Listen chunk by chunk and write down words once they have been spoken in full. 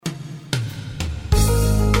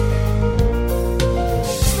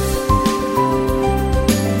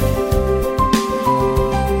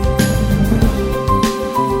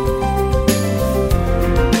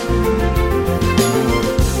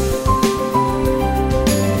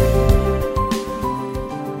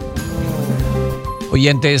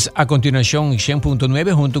Oyentes, a continuación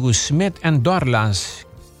 100.9 junto con Smith and Dorlas.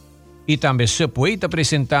 Y también se puede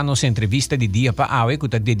presentarnos entrevista de día para hoy que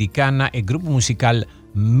está dedicada al grupo musical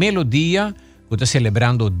Melodía, que está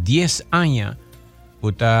celebrando 10 años, que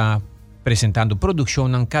está presentando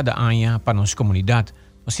producción en cada año para nuestra comunidad.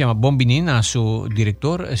 Nos llama Bombini, a su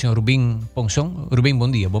director, el señor Rubin Ponson. Rubin,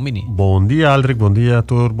 buen día, Bombini. Bom dia, Aldrich. Bom dia,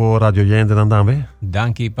 Turbo Radio Yende Nandambe.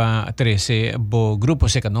 Danke para 13 bo grupo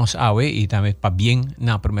que nos awe y también para bien,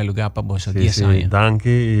 en primer lugar, para vos 10 años.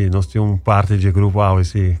 Danke. Y nos tiene un parte del grupo awe,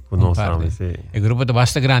 sí, con nosotros. Sí. El grupo es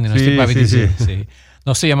bastante grande, nos tiene para decir. Sí.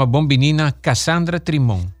 Nos se llama Bombinina Cassandra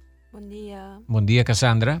Trimón. Buen día. Buen día,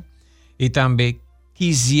 Cassandra. Y también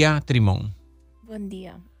Kizia Trimón. Buen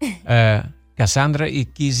día. Cassandra y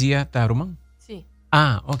Kizia, ¿está Román? Sí.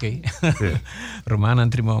 Ah, ok. Sí. Romana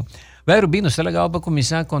Trimón. Bueno, Rubino, está legal para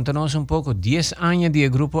começar contando-nos um pouco 10 anos de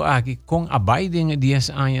grupo aqui, com a Biden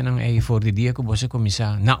 10 anos aí for de dia que você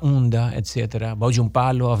começar na onda, etc. Boude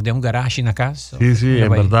palo ou de garagem na casa? Sí, é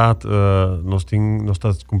verdade. Nós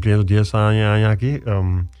estamos cumprindo 10 anos aqui.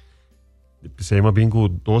 Pensamos bem com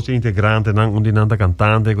 12 integrantes, um de nanta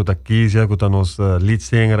cantante, com a Kizia, com a nossa lead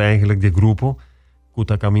singer eigenlijk de grupo, com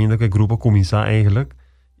a caminho que o grupo começar eigenlijk.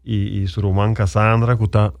 E o Roman Cassandra, com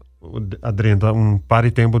a adrenta par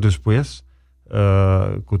de tempo depois,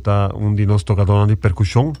 que está de nós tocadores de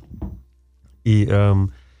percussão. E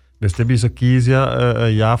neste bisa Kizia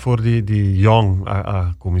já for de young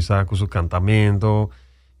a começar com o cantamento.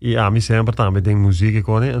 E a mim sempre também tem música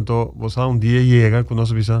com ele. Então, você dia chega com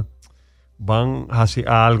nós bisa van fazer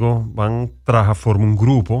algo, van trabalhar formar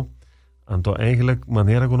grupo. Então, eigenlijk,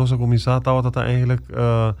 maneira que nós começar, está eigenlijk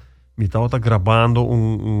me estava gravando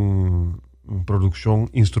produção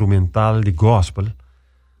instrumental de gospel.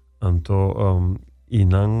 Então, e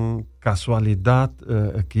na casualidade,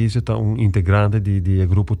 aqui está integrante de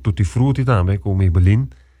grupo Tutti Frutti também, com Maybelline.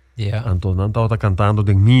 Yeah. Então, não estava cantando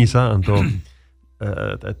de missa. Então,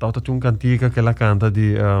 estava cantica que ela canta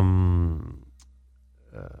de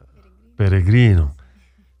Peregrino.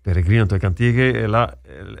 Então, cantica,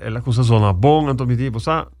 ela coisa zona bom. Então, me diz, você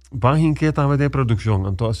vai hinker também de produção.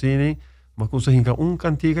 Então, assim, mas você hinker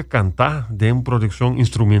cantica cantar de produção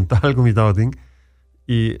instrumental, como eu digo.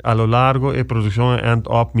 E, a lo largo, a produção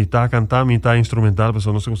end-up, mitad cantar, mitad instrumental. Mas,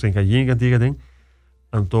 não sei se você cantica, ding.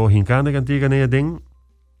 Então, hinkando cantica, né, ding.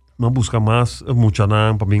 Mas busca mais, muita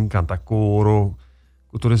não, para mim, cantar coro.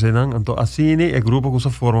 Então, assim, o grupo que se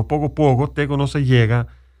forma, pouco a pouco, até que nós chega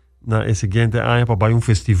na seguinte ano para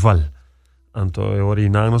festival. Então,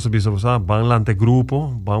 agora, nós sabemos, vamos lá no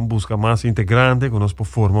grupo, vamos buscar mais integrantes, que nós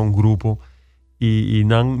formar grupo e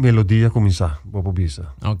na melodia começar, vamos ver.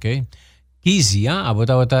 Ok. Kizia, a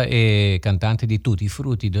bota é cantante de Tutti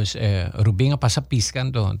Frutti, então Rubinha passa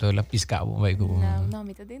piscando, então ela piscava. Não,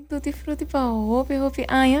 me tá dentro Tutti Frutti para hopi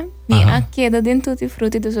aia, me a queda dentro Tutti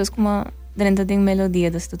Frutti, então como dentro da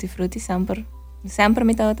melodia das Tutti Frutti sempre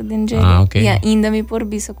me estava dentro okay. E ainda me por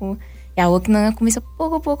bisa com o que não começa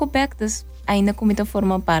pouco a pouco back, ainda começa a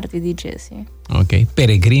formar parte de jazz. Ok.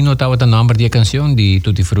 Peregrino estava o nome da canção de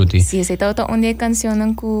Tutti Frutti? Sim, essa estava onde a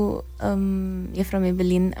canção que Efra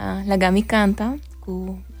Maybelline Lagami canta,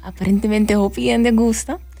 que aparentemente hopi ainda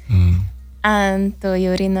gosta. Então,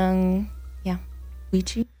 eu rinang,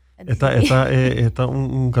 Wichi. Esta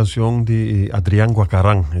canção de Adrián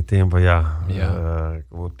Guacarán, o tempo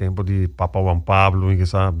o tempo de Papa Juan Pablo, que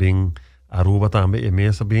está bem Aruba também, e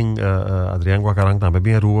mesmo bem Adrián Guacarán também,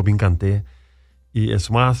 bem Aruba, bem cante. E é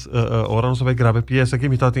mais, agora nós vamos gravar peça aqui,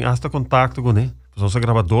 então tem hasta contato com ele. Nós vamos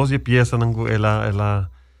gravar 12 peças,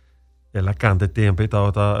 ela canta tempo,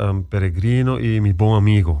 então Peregrino e meu bom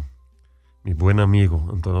amigo.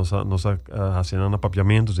 Então nós fazemos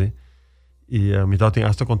papiamentos, e me tem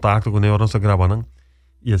hasta contato com ele, nós gravamos.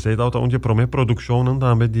 E esse é onde a primeira produção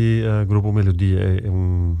também de Grupo Melodia, é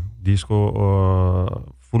disco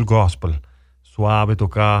full gospel, suave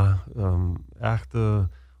tocar, echt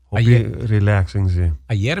relaxing. Sim.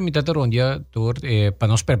 Ayer me tataron ya para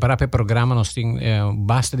nos preparar para o programa, nós tem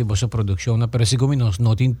basta de boa produção, mas segundo nós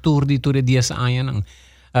não tem tour de 10 anos.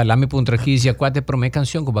 Lá me punta aqui, já qual é a primeira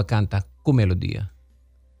canção que vai cantar com melodia?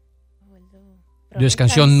 Duas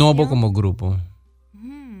canções novas como grupo.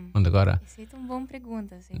 Agora. Essa é uma boa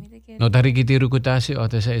pergunta. Não está requitido que está assim?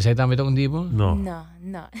 Você também está com dibo? Não.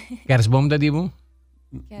 Queres bom da dibo?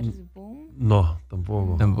 Queres bom? Não,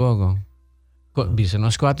 tampouco. Bisa,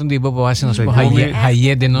 nós quatro dibo para nós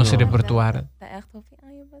haie de nosso repertório.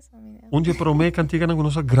 Onde para mim cantica não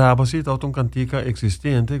nós grava se tá um cantica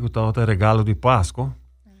existente que tá regalo de Páscoa.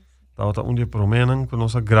 Tá onde para mim não que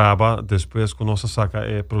nós grava depois que nós saca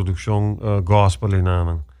produção gospel em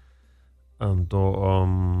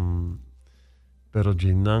Então, pero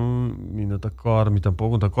de não me não tá cor, me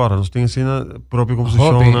tampouco tá cor. Nós temos assim a própria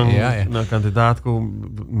composição na candidato com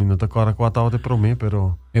me não tá cor quatro horas para mim,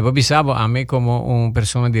 pero me babisabo a mim como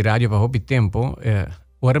persona de rádio para hobby tempo.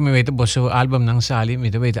 Ora me vejo bosso album nang sali,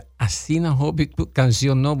 me vejo assim na hobby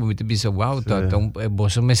canção nova, me vejo wow, então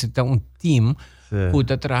bosso me senta team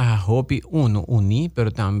que trabalha hobby uni,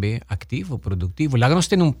 pero também ativo, produtivo. Lá nós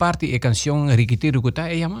temos parte canção Riquitiro que tá,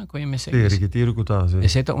 chama, conhece? Sim, Riquitiro que tá, sim.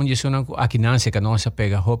 Essa onde são aqui nanse que nós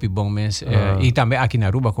pega hobby bom mês e também aqui na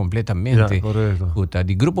Aruba completamente. Correto. Kuta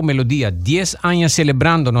de Grupo Melodia, 10 anos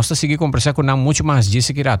celebrando, nós estamos seguindo conversar com muito mais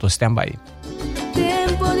disso que rato, stand by.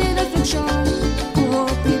 Tempo de reflexión,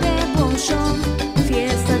 hobby devoción,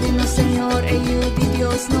 fiesta de nuestro Señor, el de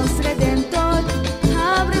Dios, nuestro Redentor.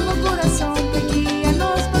 Abre o coração, peguei a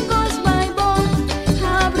nós pagos vai bom.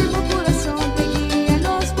 Abre o coração, peguei a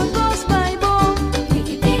nós pagos vai bom.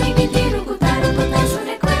 Riquitiro, cutaro, cotazo,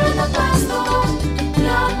 recuerdo da pasto.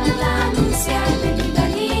 Logo da anunciar, bebida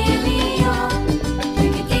ni mío.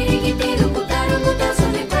 Riquitiro, cutaro, cotazo,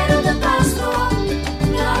 recuerdo da pasto.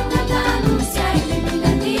 Logo da anunciar,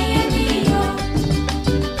 bebida ni mío.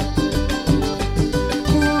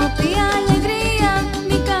 Hope alegria,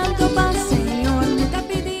 me canto para Senhor, me dá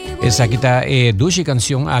pedido. Essa aqui tá duas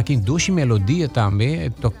canções, aqui duas melodias também,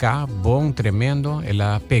 tocar bom, tremendo,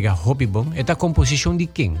 ela pega hobby bom. Esta composição de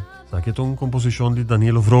quem? Aqui é uma composição de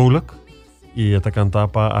Danilo Vrolijk e esta cantar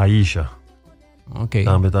para Aisha. Ok.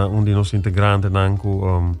 Também tá de nossos integrantes nanco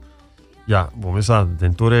vamos ver,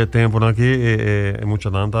 dentro do tempo aqui é muita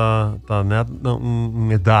nanta tá net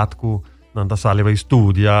uma idade que nanta sale para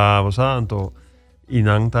estudar, sabe? Então e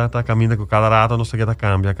nanta tá caminhando com cada rato, não sei que tá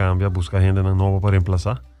cambia, busca gente nova para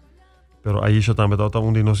reemplazar. Pero Aisha também tá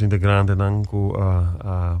de nossos integrantes nanco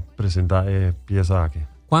a apresentar peça aqui.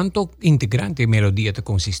 Quanto integrante melodia te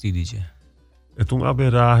consiste, DJ? É um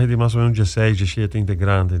aberraje de mais ou menos 16, 17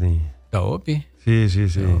 integrantes. Tá ok. Sim.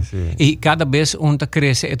 E cada vez te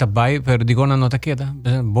cresce e vai, pero digo na nota queda.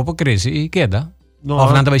 Bopo cresce e queda. No,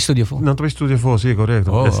 of não vai estudar fora? Não vai estudar fora, sim,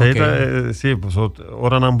 correto. Sim,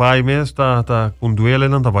 ora não vai mesmo, tá com duelo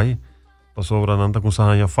não tá vai. Passou ora não tá com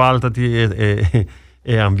sahanha falta de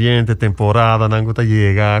ambiente, temporada, não tá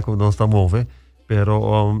chega, não está move.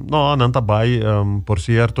 Pero não tá vai, por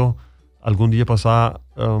certo, algum dia passar,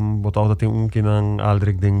 botava tem que não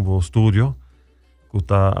Aldrich den vo studio. Que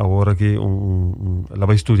está agora que ela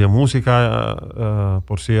vai estudar música,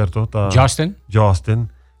 por certo. Tá, Justin,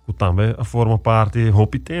 que também forma parte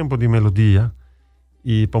hobby tempo de melodia.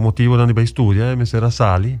 E por motivo de vai estudar, me será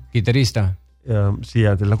Sali. Guitarrista? Sim,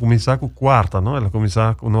 ela começa com quarta, não? Ela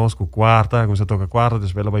começa conosco com quarta, começa a tocar quarta,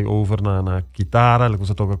 depois ela vai over na guitarra, ela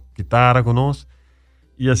começa a tocar guitarra conosco.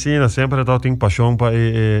 E assim, ela sempre tem paixão para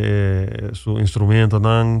seu instrumento,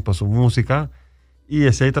 para sua música. E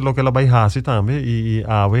aceita o que ela vai fazer também. E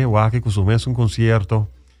o aqui consumimos concerto.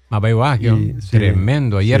 Mas vai aqui,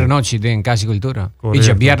 tremendo. Ayer noite em Casa Cultura. E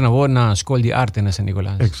já viernes vou na Escola de Arte na San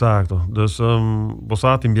Nicolás. Exato. Então,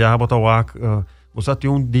 você tem viajar para o aqui. Você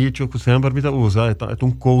tem dicho que sempre me usa. É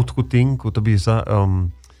quote que tem, que te bisa.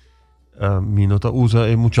 Me não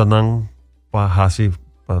usa muito não para fazer,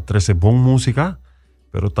 para trazer boa música.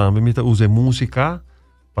 Pero também me usa música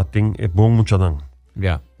para ter bom muito não.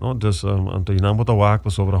 Ja. No, dus anto inang bota wak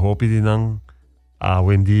sobre hobby dinang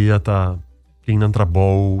hoje em dia tá tem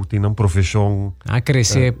trabalho, tem profissão a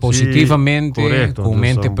crescer positivamente, com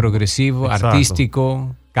mente progressivo,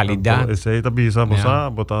 artístico, qualidade. Esse aí tá bisa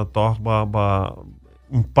bota toch ba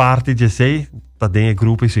parte de sei tá dentro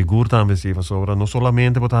grupo seguro também se sobre não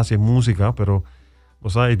somente bota fazer música, pero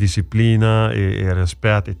você disciplina,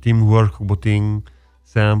 respeito, teamwork, boting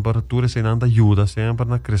sempre tudo isso não ajuda sempre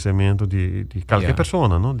no crescimento de qualquer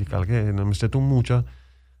pessoa, não? De qualquer, não me sei muito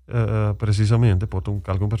precisamente por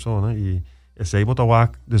qualquer pessoa e esse aí botar o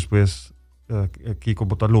depois que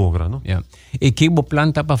botar logra, não? Yeah. E que bo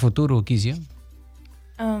planta para futuro, Kizia?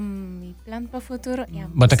 Mi plan para futuro,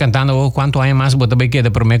 Bota cantando quanto anos mais bota vai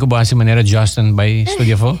queda por meio que boa maneira Justin vai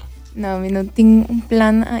estudar fora? Não, eu não tenho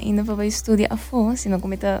plan ainda para estudar fora, senão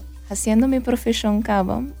como está haciendo mi profesión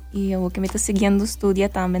cabo y yo que me está siguiendo estudia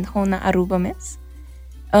también con una Aruba mes.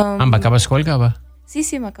 ¿Amba acaba escola cabo?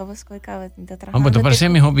 Sí, me acabo escola cabo. Amba, tu parece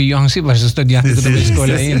mi hobby yo así vas estudiando que tu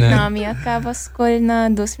escola aí, né? Não, me acaba escola na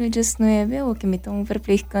 2019, o que me estão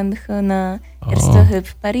verpleegkunde na Eerste Hulp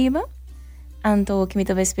Pariba. Anto que me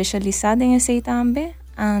estava especializada em esse também.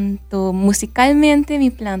 Anto musicalmente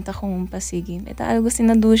me planta com para seguir. É algo assim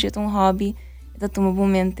na ducha, é hobby, é um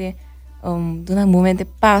momento durante um momento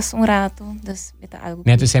passa rato, dus é algo.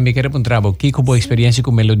 Neto sempre quer um trabalho. Que boa experiência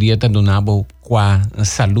com melodia tá donando com a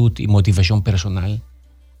saúde e motivação personal?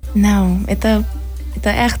 Não, é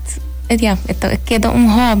echt queda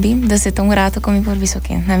hobby, dus het rato comigo por viso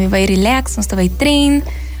que nami vai relax, nós vai train,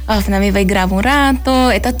 of nami vai gravar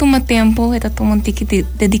rato, eta toma tempo, eta toma tiki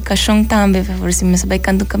dedicação também, por se me vai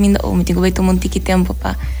canto caminho ou me digo vai toma tiki tempo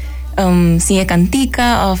pa sim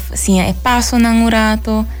cantica of sim passo nang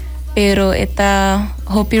rato, pero eta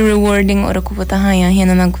hobby rewarding ora ko ta haya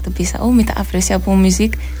hena nang ko ta bisa me ta aprecia po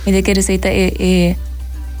music, me de que receita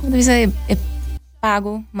como bisa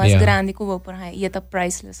pago mais grande que o vou por aí e tá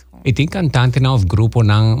priceless. E tem cantante na of grupo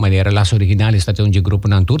ng maneira las originales está um grupo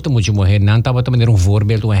ng turta muito morrer não tava também um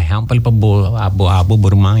voorbeeld um exemplo para abo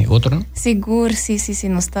burmai outro não? Seguro, sim,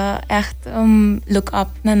 nós está echt look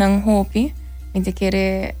up na nang hobby, me te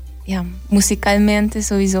querer musicalmente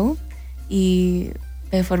sowieso e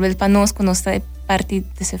bijvoorbeeld para nós quando está parte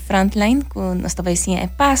desse frontline com nós estava assim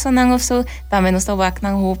passo nang of so também nós estava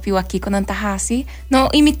nang hobby aqui com nanta hasi não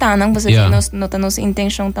imitando você não tá nossa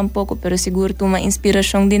intenção tampouco pero seguro tu uma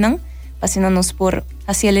inspiração de nang assim nós por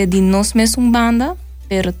assim de nós mesmo banda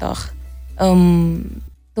pero toch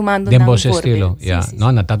tomando de vosso estilo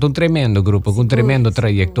no tá um tremendo grupo com tremendo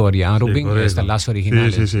trayectoria Rubin esta las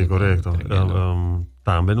originales sí correcto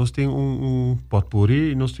também nós tem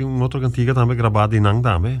potpourri e nós tem outra cantiga também gravada em nang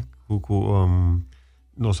também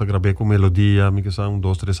nós gravei com melodia me que são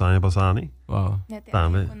 2-3 anos passados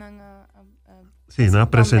também sim na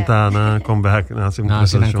apresentar na comeback na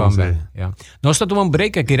apresentação nós estamos tomando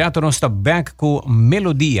break aqui rato nós está back com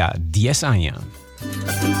melodia 10 anos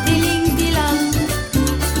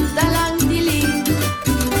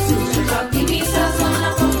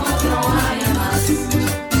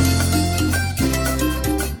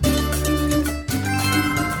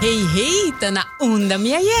Hey, tá na onda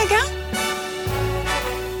minha llega.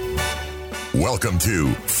 Welcome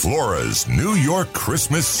to Flora's New York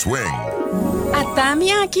Christmas Swing.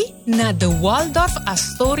 Atami aqui na The Waldorf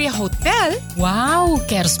Astoria Hotel. Wow,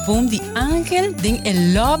 kerstboom de Angel ding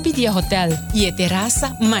el lobby de hotel. E a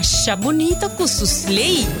terraça mais bonita com su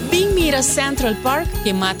sleigh. Bing mira Central Park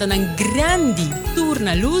que mata ng grande tour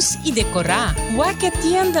na luz e decorar. Wake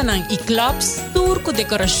tienda ng clubs tour com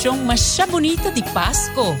decoração mais bonita de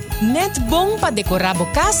Pasko. Net bom pa decorar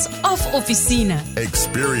bocas of oficina.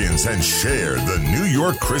 Experience and share the New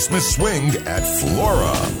York Christmas Swing at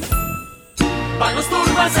Flora. Vamos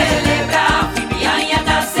turbo a celebrar, Viviana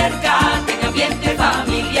está cerca, tenga ambiente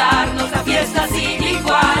familiar, nuestra fiesta sin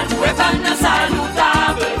igual, huevana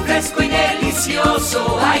saludable, fresco y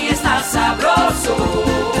delicioso, ahí está sabroso.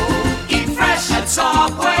 Eat fresh at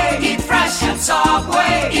Subway, eat fresh at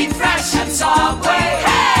Subway, eat fresh at Subway,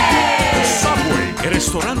 hey! Subway, el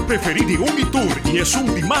restaurante preferido de Unitour y es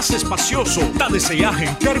un de más espacioso, da deseaje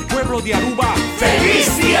en el pueblo de Aruba.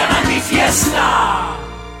 ¡Feliz día de mi fiesta!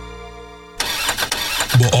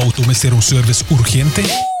 Bo auto me ser un service urgente?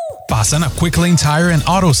 Pasan a Quick Lane Tire and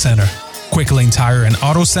Auto Center. Quick Lane Tire and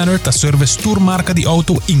Auto Center ta service tour marca de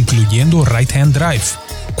auto incluyendo right-hand drive.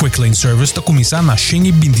 Quick Lane Service ta comienza na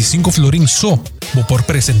Shingy 25 florin so. Bo por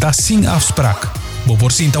presentar sin afspraak. Bo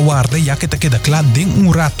por sinta guarda ya que te queda clar den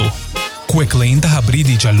un rato. Quick Lane ta abri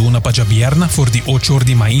di jaluna pa vierna for di 8 ore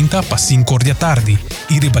di mainta pa 5 ore di tardi.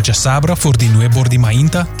 Iri pa sabra for di 9 ore di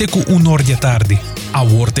mainta te ku 1 ore di tardi. A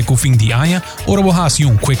worte ku fin di aya, ora bo hasi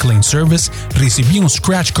un Quick Lane Service, recibi un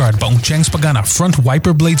scratch card pa un chance pa gana front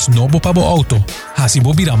wiper blades novo pa bo auto. Hasi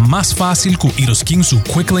bo bira mas fácil ku iros king su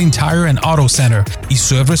Quick Lane Tire and Auto Center y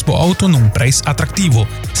service bo auto nung price attractivo,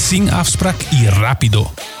 sin afspraak y rápido.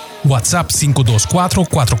 WhatsApp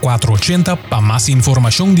 524-4480 para más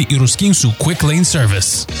información de Iruskin su Quick Lane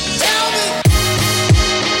Service.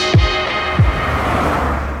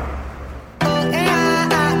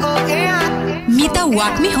 Mita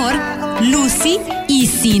wak mejor, Lucy y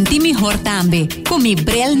Cinti mejor también. Con mi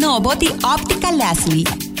bril novo de Óptica Leslie.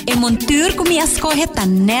 El montura que me escoge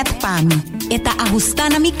tan net para mí. Está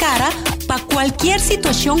ajustando mi cara para cualquier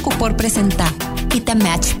situación que por presentar. Y te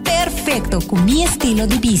match perfecto con mi estilo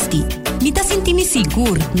de vesti. Me te sentimi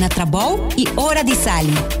seguro na trabajo y hora de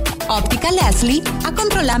salir. Óptica Leslie a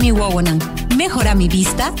controlar mi wawanan, mejorar mi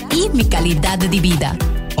vista y mi calidad de vida.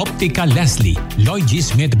 Óptica Leslie, Lloyd G.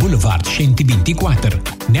 Smith Boulevard, 124,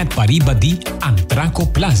 net pariba di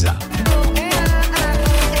Antraco Plaza.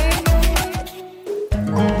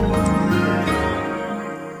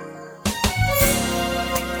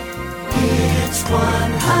 It's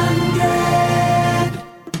 100.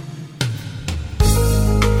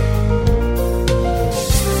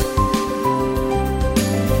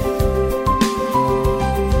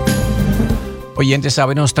 Oyentes,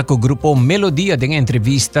 sabe, nós está com o grupo Melodia de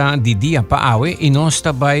entrevista de dia para awe e nós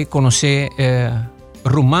está vai conhecer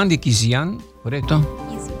Roman de Kizian, correto?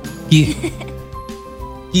 Easy.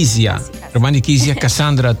 Kizian. Romani Kizia,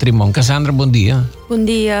 Cassandra Trimon. Cassandra, bom dia. Bom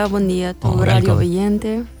dia, tu radio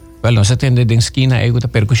oyente. Well, non si attende in schina e la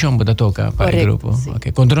percussione che tocca per il gruppo. Sì.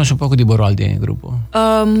 Ok, contanos un poco di Borol del gruppo.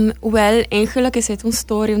 Well, eigenlijk is het een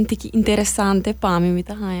story een tikje interessante para mim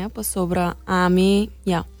met pa sobre Ami,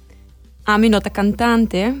 ja. Ami nota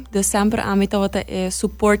cantante, de sempre Ami tawata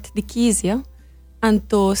support de Kizia.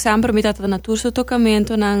 Anto sempre met dat natur so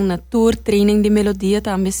toccamento nang natur training de melodia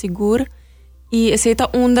tambe seguro. E essa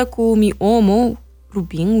onda com mi omo,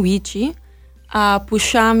 Rubin, Wichi, a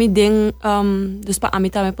puxar-me den, dus para mim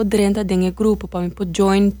também podrenta den grupo, para mim pode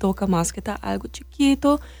join toca mais que tá algo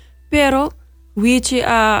chiquito, pero Wichi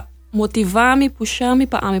a motivar-me, puxar-me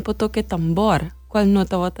para mim pode tocar tambor, qual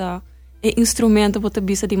nota wata é instrumento pode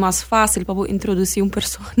bisa de mais fácil para introduzir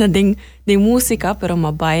persona den música, pero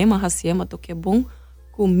mabai, mas assim mas toque bom,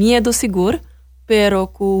 com medo seguro, pero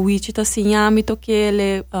com Wichi tá sinhami toque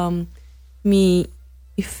ele mi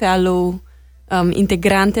fellow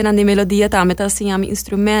integrante na de melodia também tá assim a mi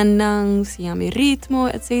instrumento, assim a mi ritmo,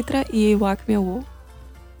 etc. E wak me wo.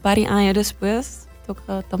 Vários anos depois,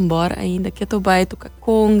 toca tambor ainda que vai toca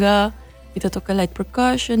conga, e toca light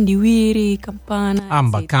percussion, diwiri, campana.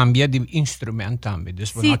 Amba cambia di instrumento também.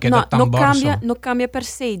 Sì, no cambia per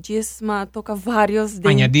se, ma toca vários de.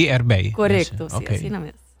 Añadir erbei. Correcto, sì, okay. Assim na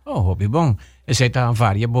mesma. Oh, hobby bom. Essa é a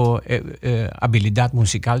variável habilidade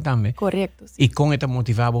musical também. Correto. Sim. E com esta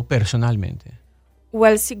motivava personalmente.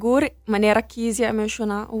 Well, seguro, maneira que se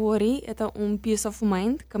mencionar hoje, é peace of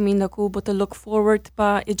mind, caminho que você look forward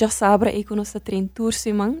para e já sabe e que nós trein tour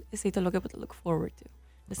semana, esse é o que você look forward to.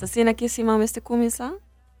 Essa cena que semana este começar,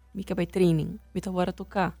 me vai training, me agora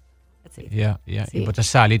tocar. Ja. E você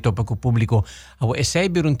sali topa com o público. É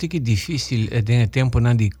sempre um tique difícil no tempo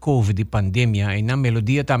de Covid, de pandemia, e na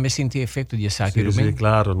melodia também senti efeito de essa aqui. Sim,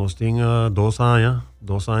 claro. Nós tínhamos 2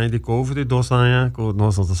 anos de Covid e 2 anos que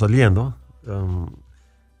nós estamos saindo.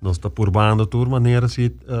 Nós estamos purbando de maneira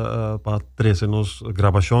para trazer nos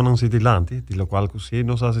gravações adiante, de qual que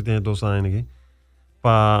nós temos 2 anos aqui.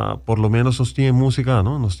 Para, por lo menos, nós tínhamos música,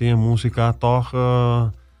 não? Nós tínhamos música,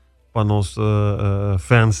 para nos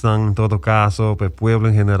fans em todo caso, para o povo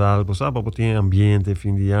em geral, para ter ambiente,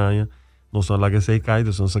 fim de ano, não são lá que se cai,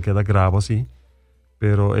 então se queda grave assim.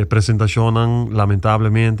 Pero a apresentação,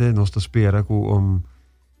 lamentavelmente, nós espera que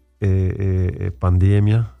a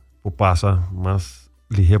pandemia passa mais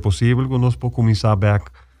ligeiro possível, que nós podemos começar back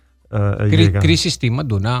Crise estima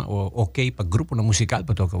dona ok para grupo no musical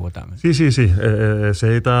para tocar botar. Sì. Se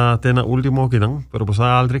está tena último que não, pero você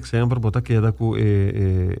aldrig sempre bota queda com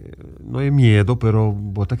não é medo, pero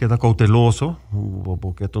bota queda cauteloso,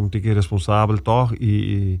 porque é um tique responsável toch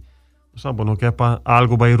e sabe, não quer para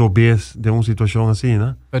algo vai roubar de uma situação assim,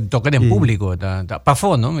 né? Toca em público, para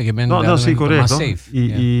fora, não? Não, sim, correto.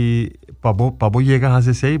 E para chegar a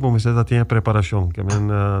esse vamos já ter preparação, que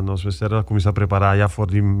nós vamos começar a preparar já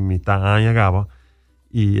fora de metade ano agora,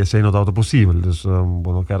 e esse é não é possível, então,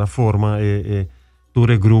 bom, cada forma é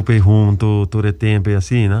todo grupo junto, todo tempo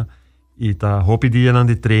assim, né? E tá hopi dia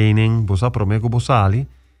de training, você promete que você ali.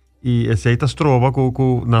 E esse tá trova que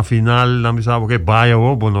na final não me sabe que vai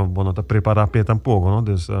ou bom tá preparar para tampouco, não?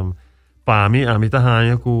 Então para mim a mim tá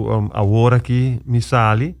ganha que a hora que me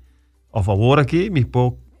sale ou a hora que me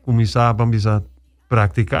pode começar a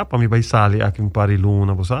praticar para mim vai sair aqui um par de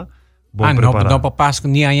luna, você não para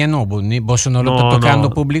Páscoa nem aí não, você não está tocando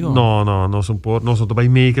o público? Não, nós vai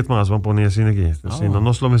make it mas vamos pôr assim aqui. Assim,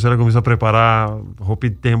 nós vamos começar a preparar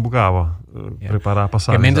rápido tempo cava, preparar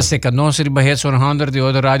passar. Que mente se que nós riba só 100 de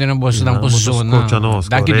outra rádio não você não posição.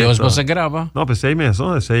 Daqui Deus você grava. Não, pensei mesmo,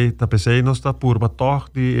 pensei nós está por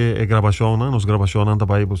toque de gravação, nós gravação não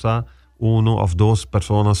vai usar uma ou 2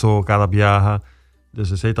 pessoas só cada viagem. Então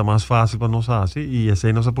esse está mais fácil para nós assim e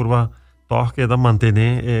esse nós por toch que da manter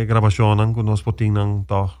a gravação que nós podemos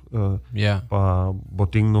toch para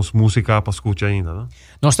botar nos música para escutar ainda, né?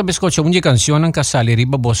 Nós também escutamos uma canção que sale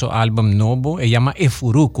riba bosso álbum novo e chama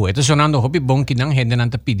Efuruko. Está sonando hobby bom que não gente não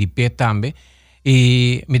tá PDP também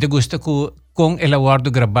e me gusta que com el aguardo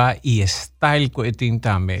gravar e style que tem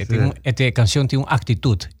também. Esta canção tem uma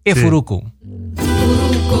atitude. Efuruko.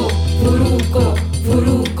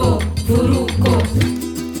 Furuko.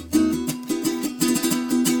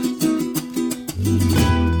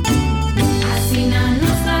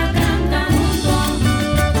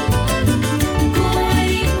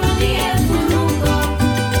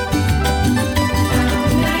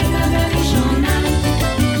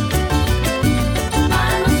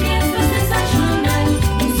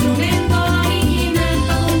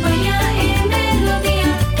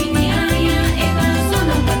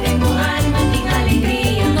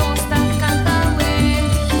 Alegría, no están cantando.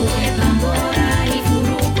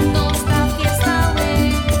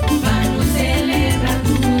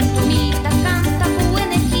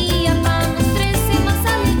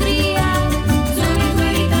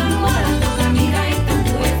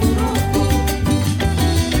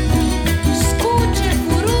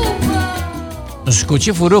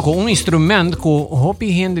 Escuche furuco, un instrumento que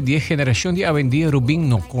hopi gente de generación de avendia Rubin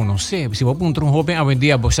no conoce. Si vos punto un joven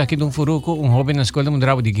avendia, vos saque de un furuco, un joven na escola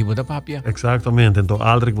mundravo de equipo da papia. Exatamente. Então,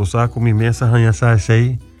 Aldrich, vos saco mi mesa hanya sai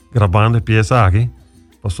sei gravando pieza aqui,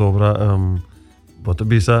 para sobra bota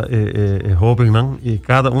bisa joven nan e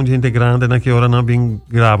cada de integrante na que hora não bem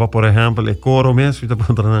grava, por exemplo, e coro mesmo, tá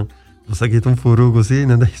ponto nan. Vos saque um furuco assim,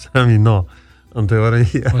 não deixa mim não. Então,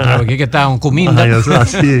 aqui que está comida.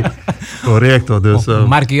 Assim, correto. Dus,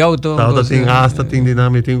 marque auto. Tá, tem hasta tem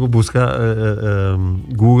dinâmica, tem que buscar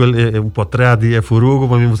Google portrait de furuco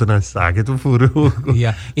para mim você não sabe que furuco.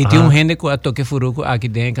 Yeah. E tem gente que toca furuco aqui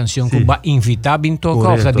tem canção que vai invitar bem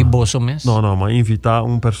tocar ou de bolso mesmo. Não, mas invitar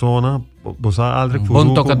uma pessoa, você altre furuco.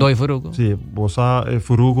 Bom tocador de furuco. Sim, você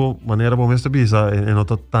furuco maneira bom mesmo bisa, não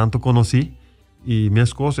tá tanto conheci. E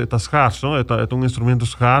minhas coisas é escasso, é um instrumento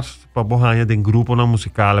escasso para borrar de grupo na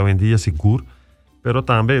musical hoje em dia seguro, pero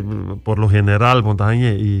também por lo general borrar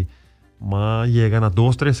e mas chega na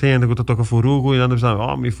 2-300 que tu toca furuco e não pensa,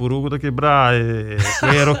 meu furuco tá quebrar,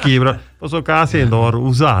 quero quebrar, posso cá sendo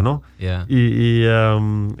usar, não?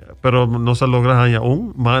 Pero não se logra ganhar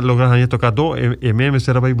mas logra ganhar tocar dois e mesmo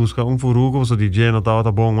será vai buscar furuco, você DJ não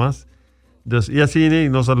tá bom mas dus e assim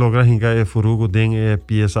nós logra hinca furuco den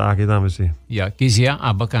pieza aqui também sim. Ja, Kizia,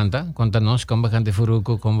 aba canta, conta-nos como canta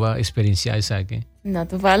furuco, como experiencia essa aqui. Não,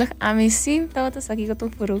 toevallig a mim sim, estava aqui com o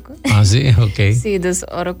furuco. Ah, sim, ok. Sim, dus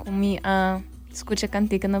ora comi escuta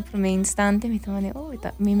cantica na primeiro instante, me tomane,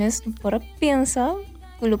 me mesmo para pensar,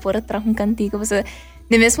 quando para trazer cantica, você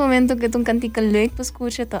no mesmo momento que tu cantica leuk para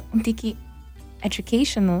escutar, tá tiki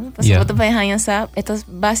educational, você bota vai ganhar essa, então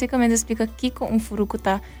basicamente explica que com furuco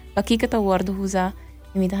tá aqui que tá guardo usar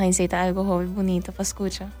e me dá algo hobby bonito para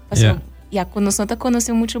escutar. Já conosco tá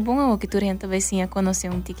conhecendo muito bom ou que tu renta vai sim a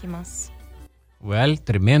conhecer tiki mais. Well,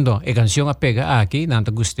 tremendo. E canção a pega aqui,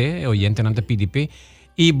 nanta gostei, oyente nanta PDP.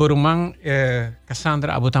 E Borumang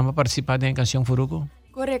Cassandra, abotama participar da canção furuco?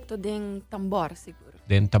 Correcto, den tambor seguro.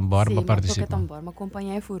 Den tambor ma participa. Sim, tambor, ma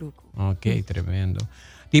acompanhar furuco. Ok, tremendo.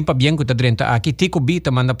 Timpa bien que drenta aqui Tico Bita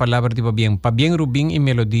manda palavra tipo bien, pa bien Rubin e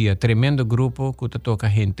Melodia, tremendo grupo que toca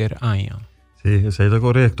gente aia. Sì, sei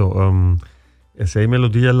corretto. Sei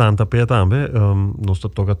Melodia lanta per tambe, nós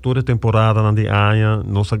toca toda temporada na di aia,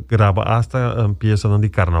 nós grava hasta pieza na di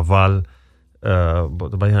carnaval,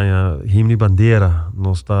 vai aia himni bandeira,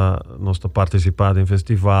 nós tá participando em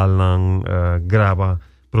festival, grava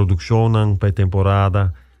produção per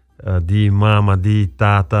temporada di mama, di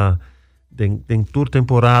tata. Tem tour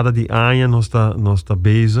temporada de aia nós tá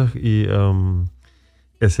bezig e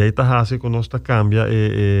essa tá hasi que nós tá cambia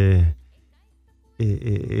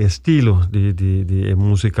estilo de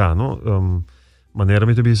música, não? Maneira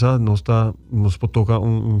me bisa nós pode tocar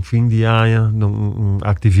fim de aia, uma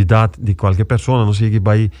atividade de qualquer pessoa, não sei que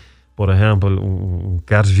vai, por exemplo,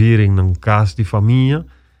 kerstviering, casa de família,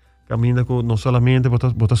 caminha com não somente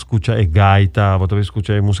bota escutar gaita, bota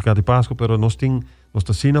escutar música de Páscoa, pero nós tem nós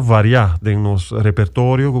está variar em nosso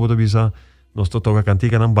repertório, como você diz, nós toca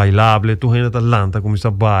cantica não bailable, tu gente lanta começa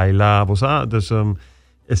a bailar, você, então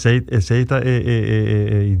essa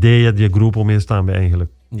é ideia de grupo mesmo também, eigenlijk.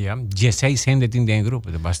 Ja, 16 gente tem de grupo,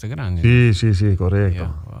 é bastante grande. Sim, correto.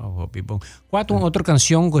 Yeah, wow, bom. Qual outra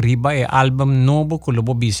canção que riba é álbum novo que lo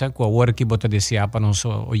bisa, com a hora que você deseja para nosso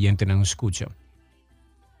oyente não escuta?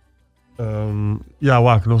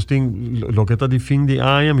 Nós temos o que está de fim de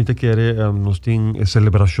ano, me quer nós temos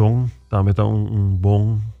celebração, também está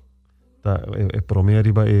bom, é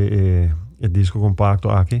primeiro é disco compacto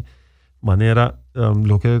aqui, maneira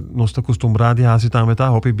o que nós está acostumado a fazer também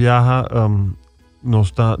está, hopi viaja, nós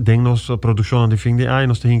está dentro nossa produção de fim de ano,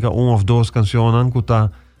 nós temos uma ou duas canções que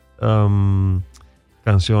está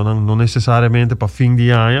canções não necessariamente para fim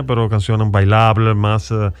de ano, mas canções bailáveis,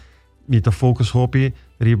 mas me está focus hopi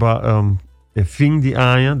riba fim de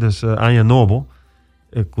ano, dus ano novo,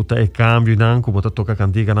 que é cambio não, que você toca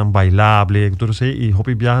cantiga não bailable, tudo isso e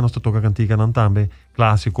hopi viaja nós toca cantiga não também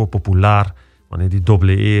clássico popular, mas de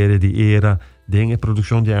doble era, de era, tem a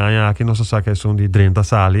produção de ano aqui nós saca são de 30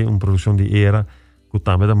 sali, uma produção de era, que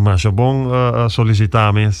também é mais bom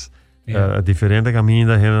solicitar mas diferente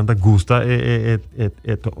caminho, a gente gosta é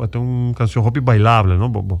uma canção hopi bailable,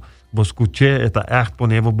 não? Você escuta, é echt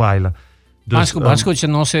ponevo baila. Dus, mas escuta,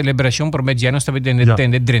 nossa celebração por mediano está vendendo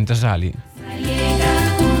 30 sali.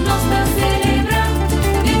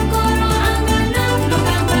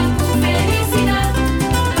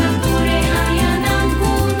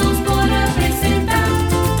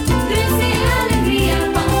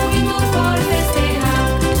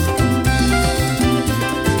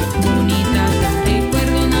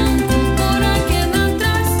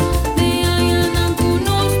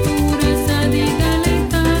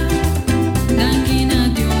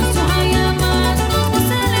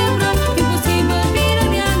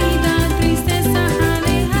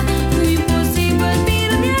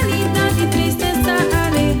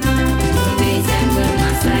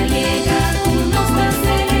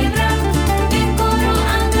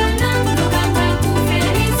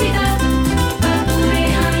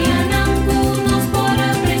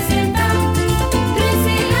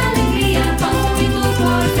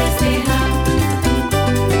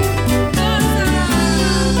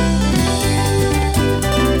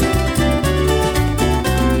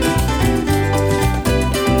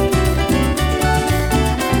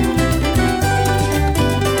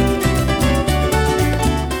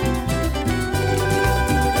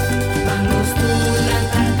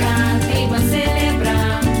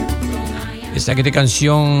 Esta que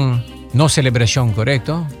canción No Celebración,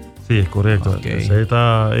 ¿correcto? Sí, correcto. Okay. Esa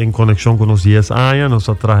está en conexión con los 10 años.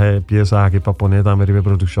 Nosotros traje piezas aquí para poner también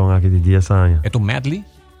reproducción aquí de 10 años. ¿Es un medley?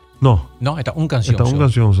 No. No, esta es una canción. Esta es una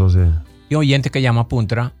canción, sí. Y oyente que llama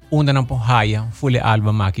Puntra, una no haya, full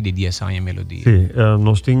álbum aquí de 10 años melodía. Sí,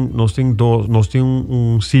 nos tenemos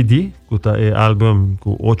un CD, que está el álbum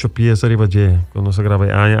con 8 piezas arriba de, cuando se graba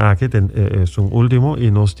año aquí, es un último,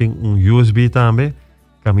 y nos tenemos un USB también,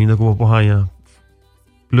 camino como por año.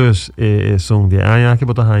 Plus, son de año aquí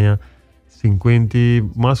por año, 50,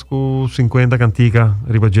 más que 50 canticas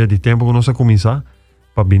arriba de tiempo que no se comienza,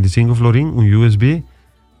 para 25 florín, un USB.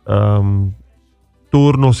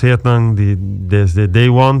 Turnos setan desde day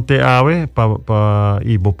one te ave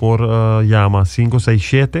y por llama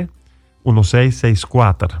 567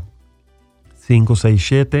 1664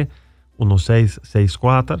 567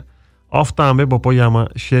 1664 of también por llama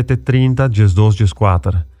 730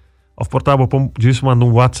 1214 of por tabo just manda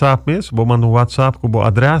un WhatsApp mes bo manda un WhatsApp con bo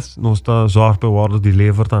adres nos está zorg pe worden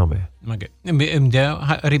deliver también. Okay.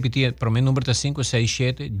 Repetir, por mi número está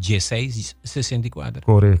 567 1664.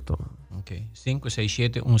 Correcto. Okay.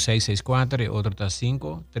 567 1664 y otro está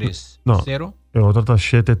 530. No, el otro está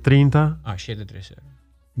 730. 730.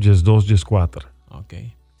 1214. Ok.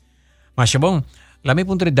 Mas bom, la mi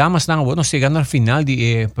punto de damas nang bueno, llegando al final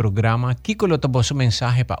del programa, Kiko lo tabo su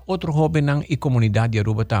mensaje para otro joven nang y comunidad de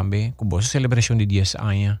Aruba también, con su celebración de 10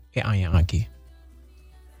 años y años aquí.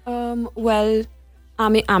 Well, a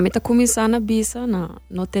mí ta começando a bisa,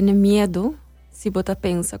 não tenha medo. Se você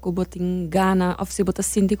pensa que você tem gana, ou se você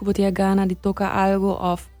sente que você tem gana de tocar algo,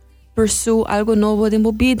 ou pursue algo novo de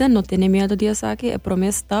sua vida, não tenha medo de isso aqui. É o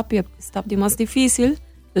primeiro step, é o step de mais difícil,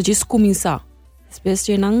 de just começar. Depois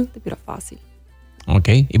de não, é fácil.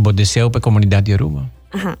 Ok, e bom desejo para a comunidade de Aruba.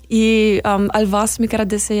 E alvas me quero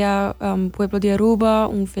desejar pueblo de Aruba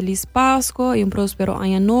feliz Páscoa e próspero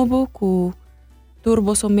ano novo, que tudo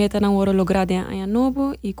você meta na hora lograda em ano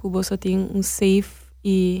novo e que você tenha safe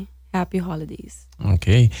e happy holidays.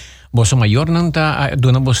 Ok. Você maior não tá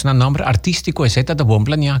dando você na nome artístico, esse tá bom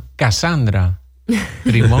plania Cassandra.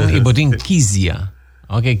 Primon e botin Kizia.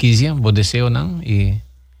 Ok, Kizia, bo deseo não e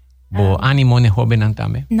bo ánimo ne joven não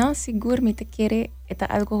também. Não, seguro, me te quer é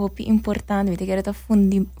algo importante, me te quer é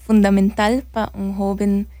fundamental para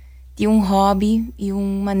joven ter hobby e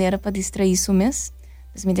maneira para distrair isso mesmo.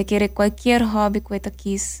 Mas me te quer qualquer hobby que você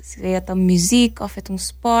quis, seja música ou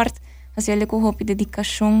sport, mas ele com hobby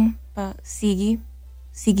dedicação para seguir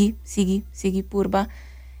purba.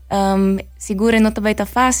 Seguro não vai estar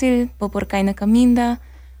fácil, por cair na caminda,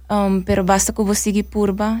 pero basta que você seguir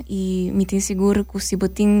purba e me tem seguro que se você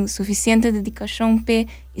tem suficiente dedicação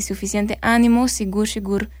e suficiente ânimo,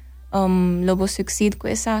 seguro logo sucede com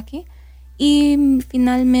isso aqui. E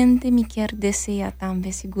finalmente me quero desejar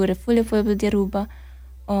também seguro full pueblo de Aruba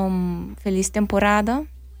feliz temporada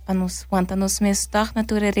para nos quanto nos meses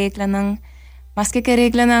natura regla nang mas que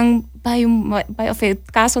regla nang vai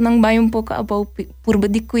caso nang vai pouco about purba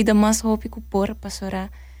de cuida mais hopi ko por pasora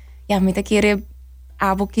me te querer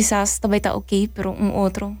abo quizás também tá ok pero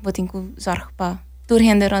outro botin ko zorg pa tur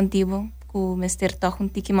render antigo ko mester toch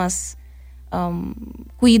tiki mais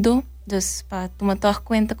cuido dus pa tomar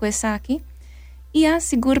conta com essa aqui. E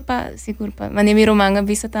seguro pa. Mas miro manga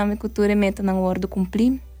vista também cultura meta nang wordo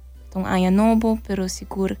cumprir. Então ano novo, pero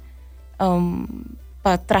seguro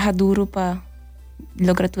pa trabalhar duro pa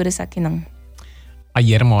lograr tudo isso aqui não.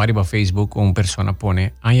 Ayer mo arriba Facebook persona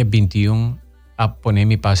pone ano 21 a poner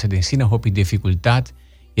mi pase de sina hopi dificuldade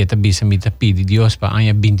e esta bisa mi pedi Dios pa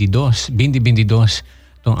ano 2022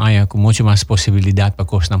 então ano com muito mais possibilidade para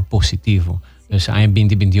coisas positivo. Dus ano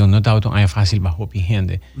 2021 não tá tão ano fácil para hopi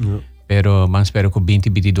gente. Pero man espero que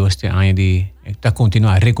 2022 este año está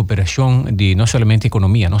continua a recuperación de no solamente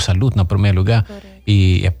economía, no salud, en primer lugar,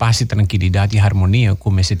 y paz y tranquilidad y armonía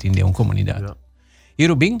como se tiene en una comunidad. Y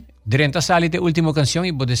Rubín, durante a salir de última canción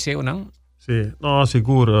y vos deseo, ¿no? Sí, no,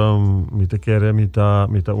 seguro, mi te quiere, mi ta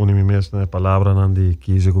unimi mes na palabra nan di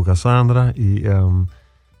Kise con Cassandra y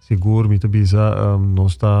seguro mi te bisa no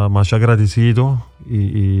está más agradecido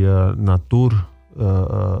y natur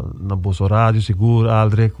na Bosso Radio, seguro,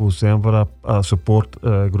 Aldre, que sempre support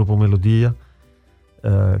Grupo Melodia,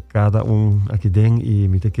 cada aqui dentro e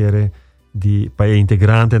me te quer de para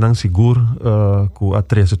integrante não seguro, que a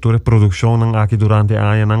três setores de produção aqui durante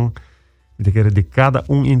a ano me te quer de cada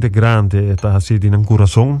integrante está assim de um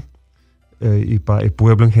coração e para o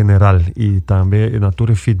pueblo em geral e também na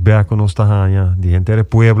tua feedback que nós está de gente do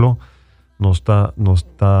pueblo nós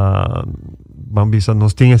está Bambisa,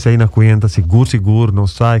 nós tínhamos aí na conta, seguro, não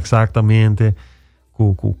sabe exatamente que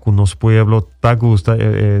o nosso pueblo tá gosta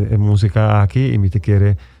música aqui e me te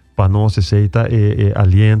quer para nós aceita e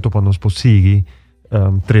aliento para nós prosseguir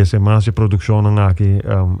 13 mais de produção aqui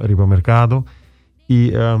riba mercado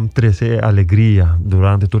e 13 alegria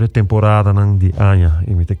durante toda a temporada de ano.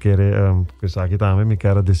 E me quero aqui também me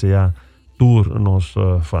quero desejar tour nos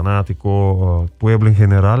fanático pueblo em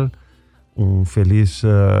geral feliz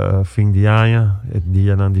fim de ano,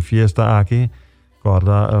 dia de fiesta aqui.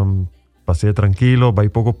 Guarda, passei tranquilo, vai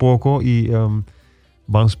pouco a pouco e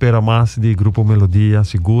vamos esperar mais de Grupo Melodia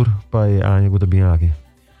seguro para o ano que vem aqui.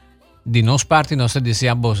 De nossa parte, nós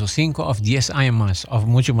desejamos 5 ou 10 anos mais, ou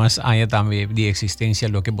muito mais anos também de existência,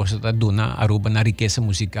 lo que você está dando a Aruba na riqueza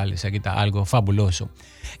musical. Isso aqui está algo fabuloso.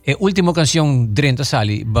 A última canção, Drenta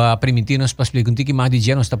Sali, vai permitir-nos para explicar um pouco mais de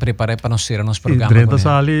dia, nós está preparado para nós ser nosso programa. Drenta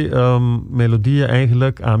Sali, melodia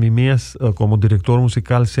eigenlijk, a mim mesmo, como diretor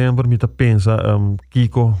musical, sempre me pensa,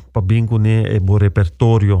 Kiko, para bem com o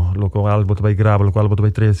repertório, lo qual você vai gravar, lo qual você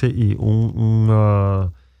vai trazer, e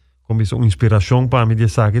como uma inspiração para mim de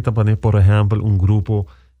saber também, por exemplo, grupo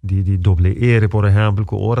de doble R, por exemplo,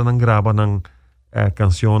 que agora não grava na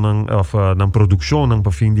canção, na produção,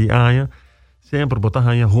 para fim de ano, sempre botar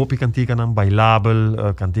a roupa cantica na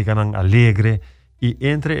bailável, cantica na alegre, e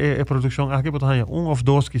entre a produção aqui botar ou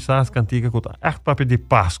dois quizás cantica que echt para de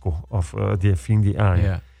Páscoa, ou de fim de ano.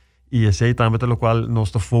 Yeah. E esse aí também é o qual nós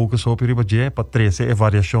focus op riba je, para trazer a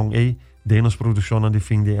variação aí de nossa produção de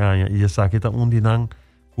fim de ano. E esse aqui está não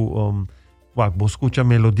você escuta a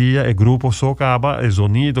melodia, o grupo só acaba, o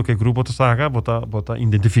sonido que o grupo te saca, você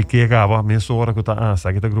identifica acaba, mesmo hora que está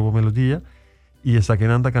saca o grupo melodia, e essa que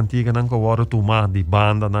não cantiga não agora tu mais de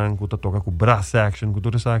banda não que toca com brass section que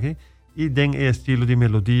tu saca, e tem o estilo de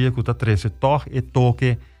melodia que tu traz toch e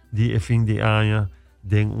toque de fim de ano,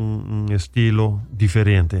 tem estilo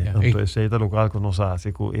diferente. Então esse é o local que nós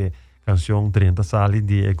fazemos com a canção 30 Sali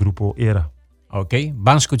de grupo Era. Ok,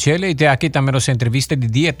 vamos escuchar e aqui também nossa entrevista de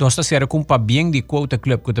dia. Nós estamos com para bem de Quota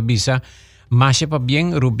Club que avisa, mas para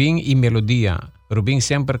bem Rubin e Melodia. Rubin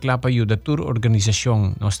sempre clapa ajuda tour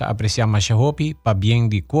organização. Nós está apreciando mais hopi para bem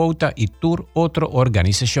de Quota e tour outra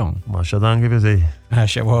organização. Mas danke você.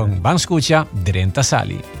 Vamos escuchar 30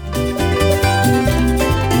 Sali.